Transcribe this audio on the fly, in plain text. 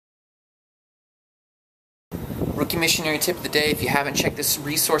Rookie Missionary Tip of the day, if you haven't checked this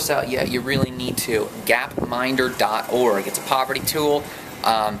resource out yet, you really need to. GapMinder.org. It's a poverty tool.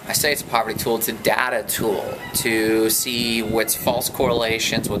 I say it's a poverty tool, it's a data tool to see what's false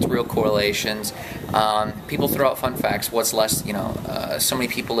correlations, what's real correlations. People throw out fun facts, what's less, so many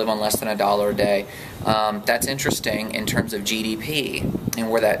people live on less than $1 a day. That's interesting in terms of GDP, and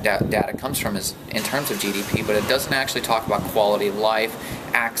where that data comes from is in terms of GDP, but it doesn't actually talk about quality of life,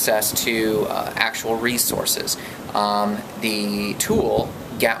 access to actual resources. The tool,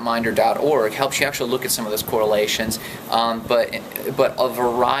 GapMinder.org, helps you actually look at some of those correlations, but a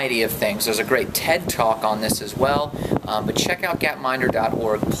variety of things. There's a great TED Talk on this as well, but check out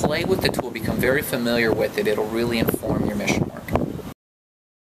GapMinder.org, play with the tool, become very familiar with it. It'll really inform your mission.